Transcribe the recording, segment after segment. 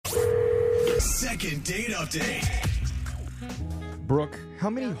Second date update. Brooke,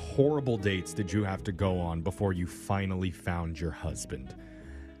 how many horrible dates did you have to go on before you finally found your husband?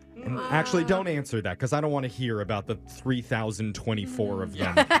 And actually, don't answer that because I don't want to hear about the 3,024 of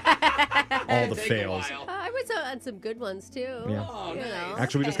them. All the fails. I was on some good ones too. Yeah. Oh, You nice. know.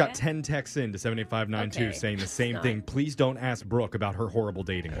 Actually, we just got 10 texts in to 78592 Okay. saying the same Stop. thing. Please don't ask Brooke about her horrible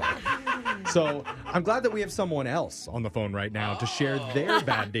dating life. So I'm glad that we have someone else on the phone right now to share their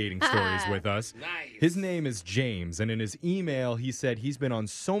bad dating stories with us. Nice. His name is James, and in his email, he said he's been on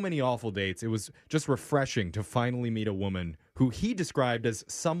so many awful dates. It was just refreshing to finally meet a woman who he described as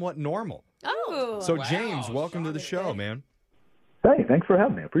somewhat normal. Oh, So, Wow, James, welcome to the shocking. show, man. Hey, thanks for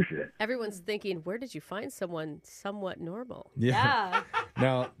having me. I appreciate it. everyone's thinking, where did you find someone somewhat normal? Yeah.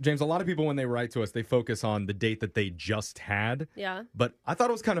 Now, James, a lot of people, when they write to us, they focus on the date that they just had. Yeah. But I thought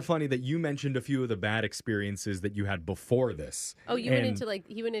it was kind of funny that you mentioned a few of the bad experiences that you had before this. Oh, you went And, into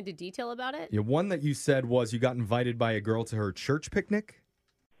he went into detail about it? yeah, one that you said was you got invited by a girl to her church picnic.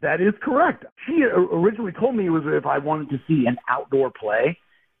 That is correct. She originally told me it was if I wanted to see an outdoor play.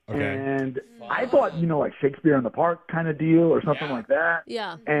 Okay. And I thought, like Shakespeare in the Park kind of deal or something Yeah. like that.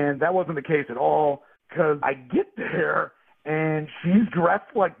 Yeah. And that wasn't the case at all because I get there and she's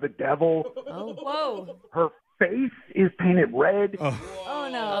dressed like the devil. Oh. Whoa. Her face is painted red. Oh,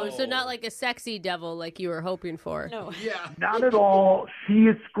 no. Oh, so not like a sexy devil like you were hoping for. No. Yeah. Not at all. She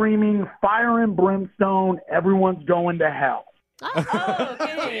is screaming fire and brimstone. Everyone's going to hell. Oh,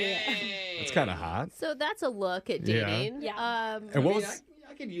 okay. That's kind of hot. So that's a look at Yeah. dating. Yeah. And what was...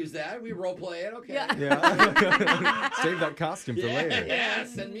 I could use that. We role play it. Okay. Yeah. Yeah. Save that costume for Yeah, later. yeah,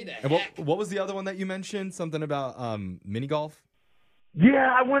 send me that. And what was the other one that you mentioned? Something about mini golf?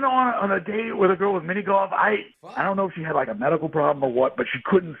 Yeah, I went on a date with a girl with mini golf. I don't know if she had like a medical problem or what, but she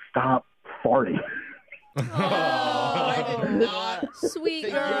couldn't stop farting. I did not. Sweet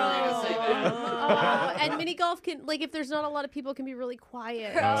think girl. you were gonna say that. Oh, and mini golf can, if there's not a lot of people, can be really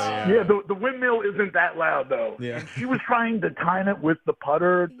quiet. Yeah, the windmill isn't that loud though. Yeah. And she was trying to time it with the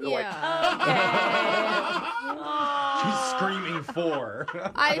putter. Like, Yeah. She's screaming for.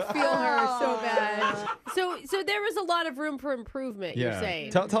 I feel her so bad. So there was a lot of room for improvement, you're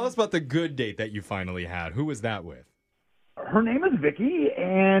saying. Tell us about the good date that you finally had. Who was that with? her name is Vicky,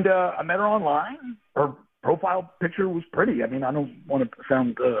 and I met her online. Her profile picture was pretty. I mean, I don't want to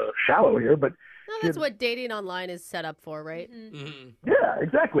sound shallow here, but No, that's what dating online is set up for, right? Mm-hmm. yeah,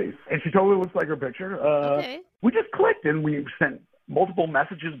 exactly. And she totally looks like her picture. Okay. We just clicked, and we sent multiple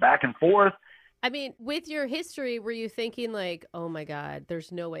messages back and forth. I mean, with your history, were you thinking like, oh my God,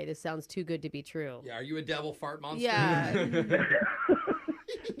 there's no way this sounds too good to be true? Yeah, are you a devil fart monster? Yeah.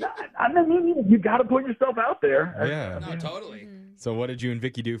 I mean, you got to put yourself out there. Yeah. No, totally. So what did you and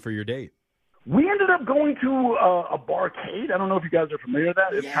Vicky do for your date? We ended up going to a barcade. I don't know if you guys are familiar with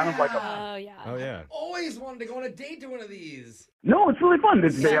that. It's kind of like a... Oh, yeah. Oh, yeah. Always wanted to go on a date to one of these. No, it's really fun.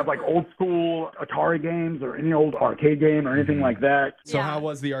 They have like old school Atari games or any old arcade game or anything like that. So Yeah. how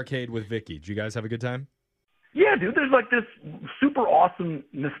was the arcade with Vicky? Did you guys have a good time? Yeah, dude, there's like this super awesome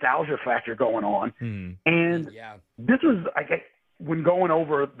nostalgia factor going on. Hmm. And Yeah. this was, when going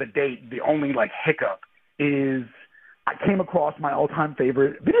over the date, the only like hiccup is I came across my all-time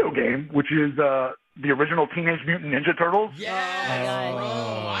favorite video game, which is the original Teenage Mutant Ninja Turtles. Yes, God. bro.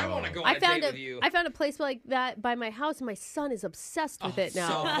 I want to go on I a found date with you. I found a place like that by my house, and my son is obsessed with it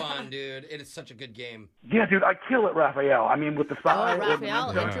now. So fun, dude. It is such a good game. Yeah, dude, I kill it, Raphael. I mean, with the Oh, side.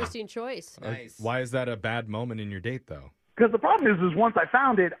 Raphael, Yeah. interesting choice. Nice. Why is that a bad moment in your date, though? Because the problem is once I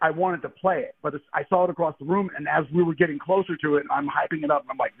found it, I wanted to play it. But I saw it across the room, and as we were getting closer to it, and I'm hyping it up,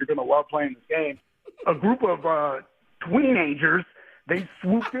 and I'm like, you're going to love playing this game. A group of teenagers, they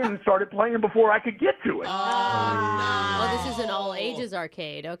swooped in and started playing before I could get to it. Oh, this is an all ages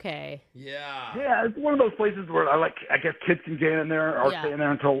arcade. Okay. Yeah. Yeah, it's one of those places where I guess kids can get in there or Yeah. stay in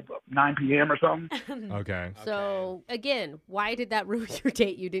there until 9 p.m. or something. Okay. So again, why did that ruin your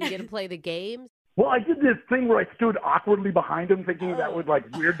date? You didn't get to play the games? Well, I did this thing where I stood awkwardly behind them thinking that would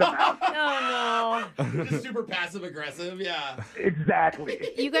weird them out. Oh, no. Just super passive aggressive. Yeah. Exactly.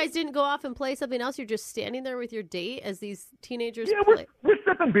 You guys didn't go off and play something else? You're just standing there with your date as these teenagers Yeah, play? we're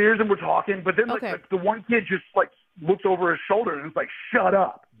sipping beers and we're talking, but then Okay. the one kid just looks over his shoulder and is like, "Shut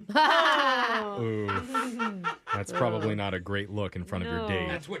up." Ooh. That's probably not a great look in front of your No. date.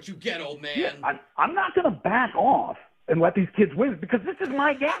 That's what you get, old man. Yeah, I'm not gonna back off and let these kids win because this is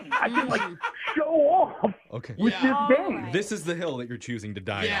my game. I can show off Okay. with Yeah. this game. Right. This is the hill that you're choosing to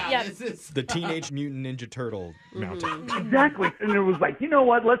die Yeah, on. Yeah. this is The Teenage Mutant Ninja Turtle mountain. Exactly. And it was like, you know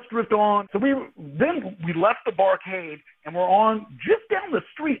what? Let's drift on. So we left the barcade and we're on just down the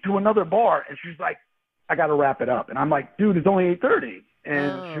street to another bar. And she's like, I got to wrap it up. And I'm like, dude, it's only 8:30.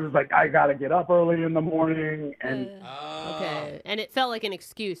 And she was like, I got to get up early in the morning. And Oh, Okay. And it felt like an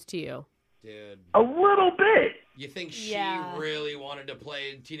excuse to you. dude. a little bit. You think she Yeah. really wanted to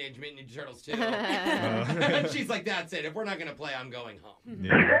play Teenage Mutant Ninja Turtles too? Uh, She's like, that's it. If we're not going to play, I'm going home.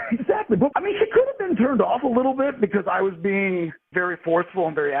 yeah. Exactly. But, I mean, she could have been turned off a little bit because I was being very forceful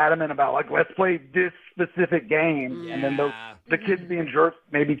and very adamant about, like, let's play this specific game. And then the kids being jerks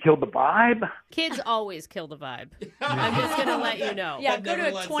maybe killed the vibe. Kids always kill the vibe. I'm just going to let you know. Yeah, That go never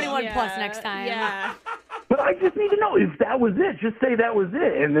to a lets 21 up. plus next time. Yeah. But I just need to know if that was it. Just say that was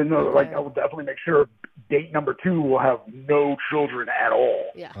it. And then, like, I will definitely make sure date number 2 will have no children at all.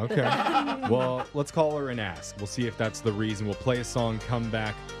 Yeah. Okay. Well, let's call her and ask. We'll see if that's the reason. We'll play a song, come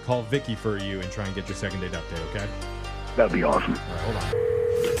back, call Vicky for you, and try and get your second date update, okay? That'd be awesome. All right,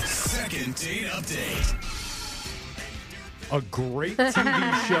 hold on. Second date update. A great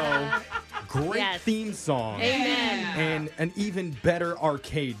TV show, great Yes. theme song, Amen. and an even better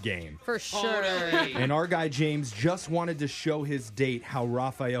arcade game. For sure. Totally. And our guy James just wanted to show his date how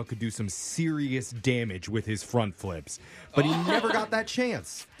Raphael could do some serious damage with his front flips. But he never got that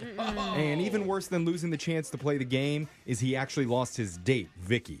chance. And even worse than losing the chance to play the game is he actually lost his date,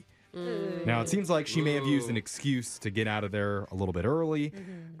 Vicky. Now, it seems like she may have used an excuse to get out of there a little bit early,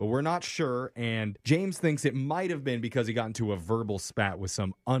 but we're not sure. And James thinks it might have been because he got into a verbal spat with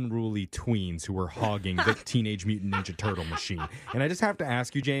some unruly tweens who were hogging the Teenage Mutant Ninja Turtle machine. And I just have to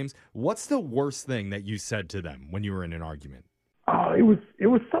ask you, James, what's the worst thing that you said to them when you were in an argument? It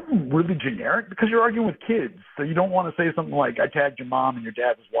was something really generic because you're arguing with kids, so you don't want to say something like, I tagged your mom and your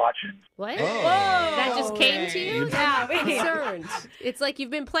dad was watching. What? Oh. That just came to you? Yeah, I'm concerned. It's like you've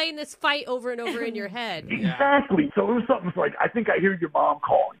been playing this fight over and over in your head. Exactly. So it was something like, I think I hear your mom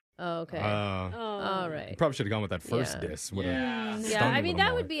calling. Oh, okay. Oh. All right. You probably should have gone with that first Yeah. diss. Would Yeah. have Yeah, stung I a mean, little that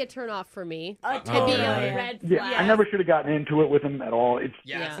more. would be a turnoff for me. A It'd be total a right. red Yeah, flag. I never should have gotten into it with him at all. It's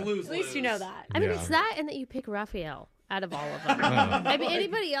Yeah, it's Yeah. lose. At least you know that. I mean, Yeah. it's that and that you pick Raphael out of all of them. Uh, I mean,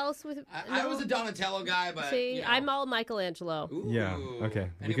 anybody else with... I was a Donatello guy, but See, you know. I'm all Michelangelo. Ooh. Yeah, okay.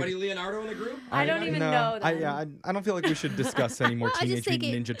 We Anybody Leonardo in the group? I don't even know that. I don't feel like we should discuss any more Well, I just Teenage think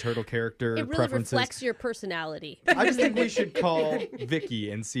Mutant Ninja Turtle character It really preferences. reflects your personality. I just think we should call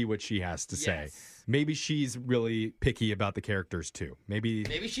Vicky and see what she has to say. Yes. Maybe she's really picky about the characters too. Maybe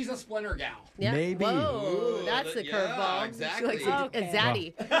Maybe she's a Splinter gal. Yeah. Maybe. Whoa, Ooh, that's a yeah, curveball. exactly. She likes Okay. a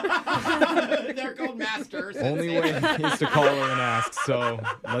zaddy. They're called masters. only way is to call her and ask. So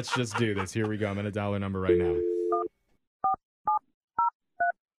let's just do this. Here we go. I'm going to dial her number right now.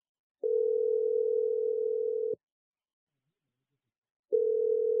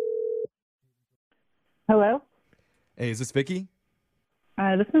 Hello, Hey, is this Vicky?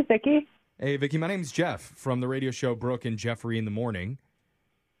 this is Vicky. Hey, Vicky, my name's Jeff from the radio show Brooke and Jeffrey in the Morning.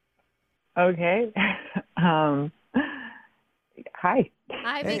 Okay. Hi. Hi,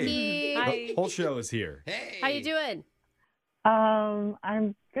 Hey. Vicky. The whole show is here. Hey. How you doing?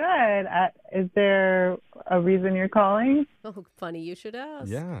 I'm good. Is there a reason you're calling? Oh, funny you should ask.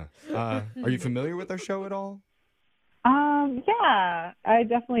 Yeah. Are you familiar with our show at all? Yeah, I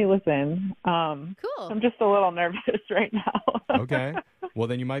definitely listen. Cool. I'm just a little nervous right now. Okay. Well,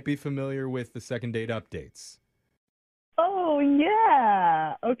 then you might be familiar with the second date updates. Oh,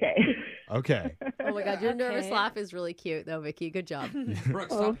 yeah. Okay. Okay. Oh my God, your nervous Okay. laugh is really cute, though, Vicky. Good job. Brooke,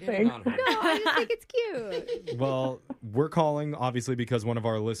 Oh, stop hitting thanks. on her. No, I just think it's cute. Well, we're calling obviously because one of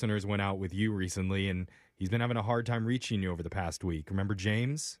our listeners went out with you recently and he's been having a hard time reaching you over the past week. Remember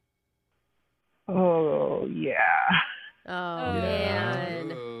James? Oh, yeah. Oh, Yeah.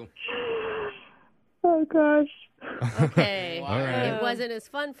 man. Ooh. Oh, gosh. Okay. All right. It wasn't as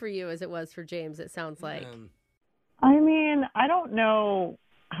fun for you as it was for James, it sounds like. I mean, I don't know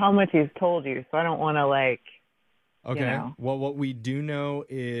how much he's told you, so I don't want to, Okay. know. Well, what we do know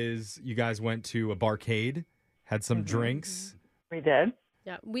is you guys went to a barcade, had some drinks. we did.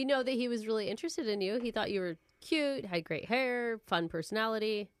 Yeah, we know that he was really interested in you. He thought you were cute, had great hair, fun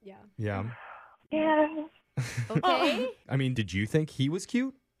personality. Yeah. Yeah. Yeah. Okay. I mean, did you think he was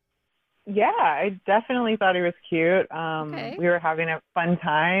cute? Yeah, I definitely thought he was cute. Okay. We were having a fun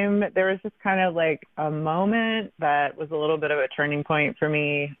time. There was just kind of like a moment that was a little bit of a turning point for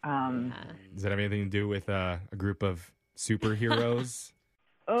me. Does that have anything to do with a group of superheroes?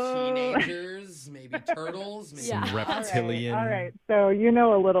 Teenagers, maybe turtles, maybe Some Yeah. reptilian. All right. So you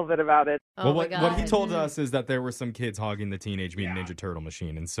know a little bit about it. Oh Well, my what he God. told us is that there were some kids hogging the Teenage Mutant Ninja Turtle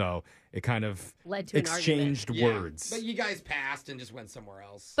machine, and so it kind of Led to an exchanged Yeah, words. But you guys passed and just went somewhere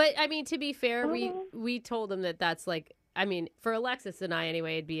else. But I mean, to be fair, we told him that that's like, I mean, for Alexis and I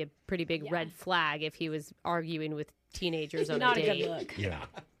anyway, it'd be a pretty big Yeah. red flag if he was arguing with teenagers on Not a a date. good look. Yeah.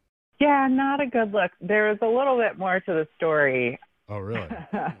 Yeah, not a good look. There was a little bit more to the story. Oh, really?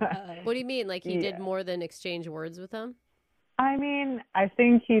 What do you mean? Like he did more than exchange words with them? I mean, I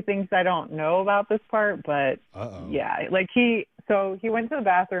think he thinks I don't know about this part, but yeah, like he went to the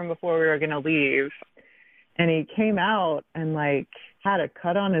bathroom before we were going to leave, and he came out and like had a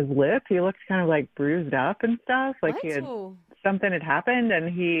cut on his lip. He looked kind of like bruised up and stuff. Like something had happened,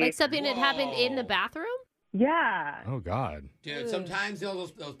 and like something had happened in the bathroom. Yeah. Oh, God. Dude, sometimes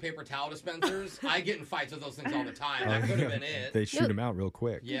those paper towel dispensers, I get in fights with those things all the time. That could have been it. They shoot him out real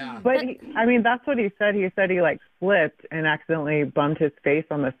quick. Yeah. But I mean, that's what he said. He said he like slipped and accidentally bumped his face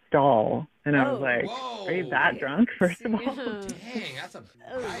on the stall. And I was like, are you that drunk, first of all? Dang, that's a...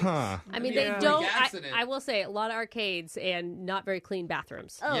 Huh. I mean, they don't... I will say, a lot of arcades and not very clean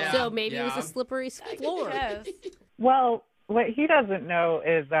bathrooms. Oh. Yeah, So maybe it was a slippery floor. Well, what he doesn't know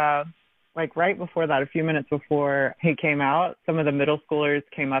is... like right before that, a few minutes before he came out, some of the middle schoolers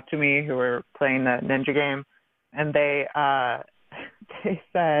came up to me who were playing the ninja game, and they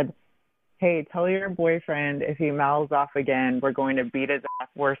said, "Hey, tell your boyfriend if he mouths off again, we're going to beat his ass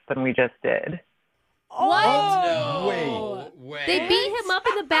worse than we just did." What? No way. They beat him up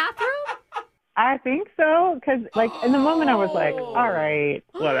in the bathroom? I think so, because like in the moment I was like, all right,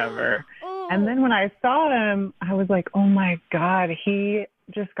 whatever. And then when I saw him, I was like, oh my God, he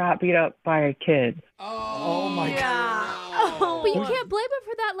just got beat up by a kid. Oh my God. God. But you can't blame him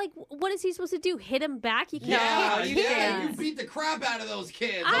for that. Like, what is he supposed to do? Hit him back? You can't. Yeah, you beat the crap out of those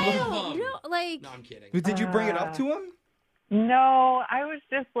kids. I all of don't them. know. Like, No, I'm kidding. Did you bring it up to him? No, I was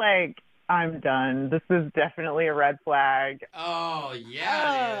just like, I'm done. This is definitely a red flag. Oh,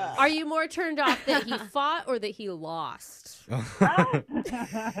 yeah, it is. are you more turned off that he fought or that he lost?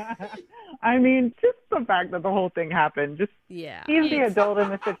 I mean, just the fact that the whole thing happened. Just Yeah. he's the adult in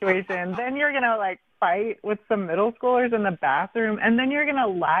the situation. Then you're gonna like fight with some middle schoolers in the bathroom, and then you're gonna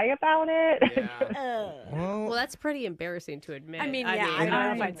lie about it. Yeah. Well, that's pretty embarrassing to admit. I mean, yeah, I don't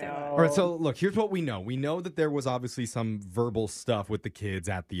know if I'd say that. All right, so look, here's what we know. We know that there was obviously some verbal stuff with the kids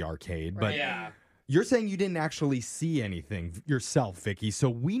at the arcade, but Yeah. you're saying you didn't actually see anything yourself, Vicky, so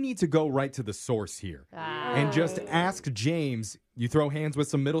we need to go right to the source here and just ask James, you throw hands with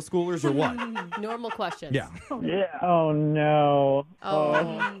some middle schoolers or what? Normal questions. Yeah. Yeah. Oh no.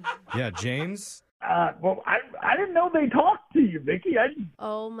 Oh. Yeah, James? Well, I didn't know they talked to you, Vicky.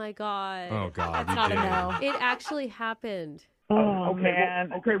 Oh my God. Oh, God. That's you not a did. no. It actually happened. Oh okay,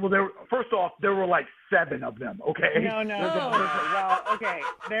 man. Well, first off, there were like 7 of them. Okay. No. Well, okay.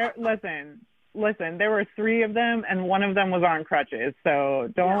 Listen, there were 3 of them, and one of them was on crutches. So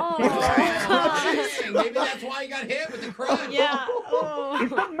don't. Dang, maybe that's why he got hit with the crutch. Yeah.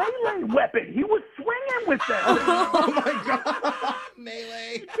 It's a melee weapon. He was swinging with that. Oh, my God.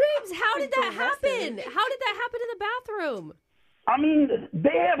 Melee. James, how did that happen? How did that happen in the bathroom? I mean,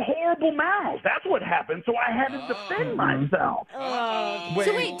 they have horrible mouths. That's what happened. So I had to defend myself.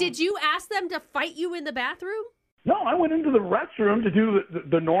 So wait, did you ask them to fight you in the bathroom? No, I went into the restroom to do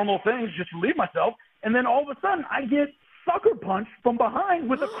the normal things, just relieve myself, and then all of a sudden I get sucker punched from behind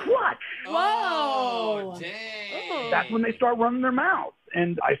with a crutch. Oh, dang. That's when they start running their mouths,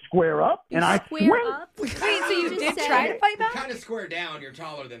 and I square up and I Square swing. up? Wait, so you just did said try it. to fight back? Kind of square down. You're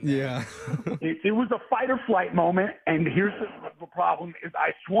taller than them. Yeah. It was a fight or flight moment, and here's the problem: is I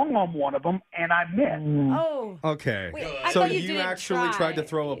swung on one of them and I missed. Oh. Okay. Wait, I so thought you you didn't actually try. tried to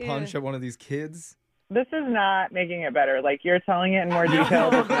throw a Yeah. punch at one of these kids? This is not making it better. Like, you're telling it in more detail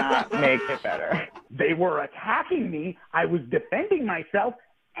does not make it better. They were attacking me. I was defending myself,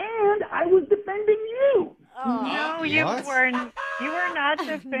 and I was defending you. No, you What? weren't. You were not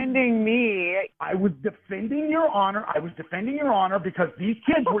defending me. I was defending your honor. I was defending your honor because these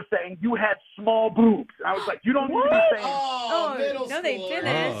kids were saying you had small boobs. And I was like, you don't need to be saying. Oh, Oh, middle no, they schoolers.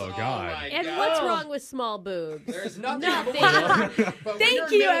 didn't. Oh, God. my And God. what's wrong with small boobs? There's nothing. Nothing. But when Thank you're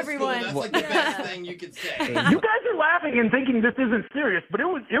in you, middle everyone. School, that's like the best thing you could say. You guys are laughing and thinking this isn't serious, but it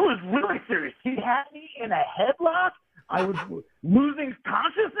was really serious. He had me in a headlock. I was losing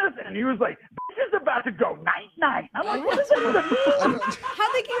consciousness, and he was like, "This is about to go night-night." I'm like, "What does that even mean?"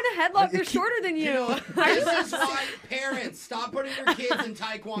 How'd they get you in a headlock? They're shorter than you. This is why parents stop putting your kids in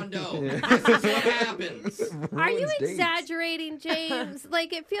taekwondo. This is what happens. Are you Ruins dates. exaggerating, James?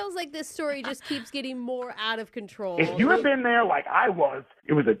 Like, it feels like this story just keeps getting more out of control. If you had been there like I was,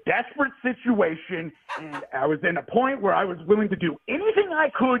 it was a desperate situation, and I was in a point where I was willing to do anything I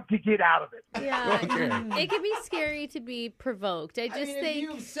could to get out of it. Yeah, Okay. it can be scary to be provoked. I I just mean, if think you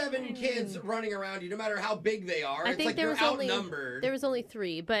have 7 kids running around you, no matter how big they are, I it's think like there you're was only outnumbered. there was only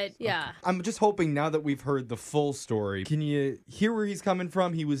 3, but yeah, Yeah. I'm just hoping now that we've heard the full story, can you hear where he's coming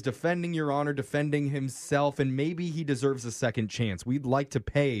from? He was defending your honor, defending himself, and maybe he deserves a second chance. We'd like to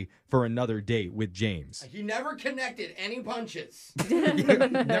pay for another date with James. He never connected any punches. Never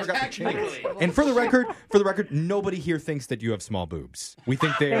got the chance. Technically. And for the record, nobody here thinks that you have small boobs. We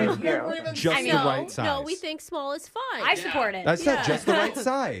think they are Never even just seen the No, right size. no, we think small is fine. I support it. I said Yeah. just the right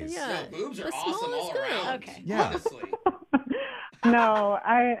size. Yeah. No, boobs are But small awesome is all good. around. Okay. Yeah. Honestly. No,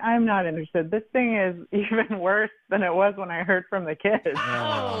 I'm not interested. This thing is even worse than it was when I heard from the kids.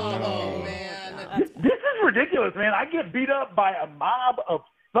 Oh, man. This is ridiculous, man. I get beat up by a mob of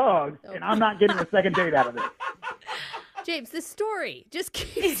thugs, and I'm not getting a second date out of it. James, this story just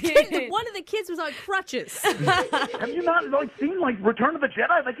keeps getting. One of the kids was on crutches. Have you not seen Return of the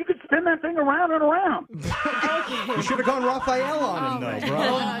Jedi? You could spin that thing around and around. You should have gone Raphael on him, though, bro.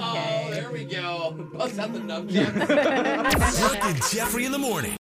 Oh, there we go. Bust out the nunchucks. Brooke and Jeffrey in the morning.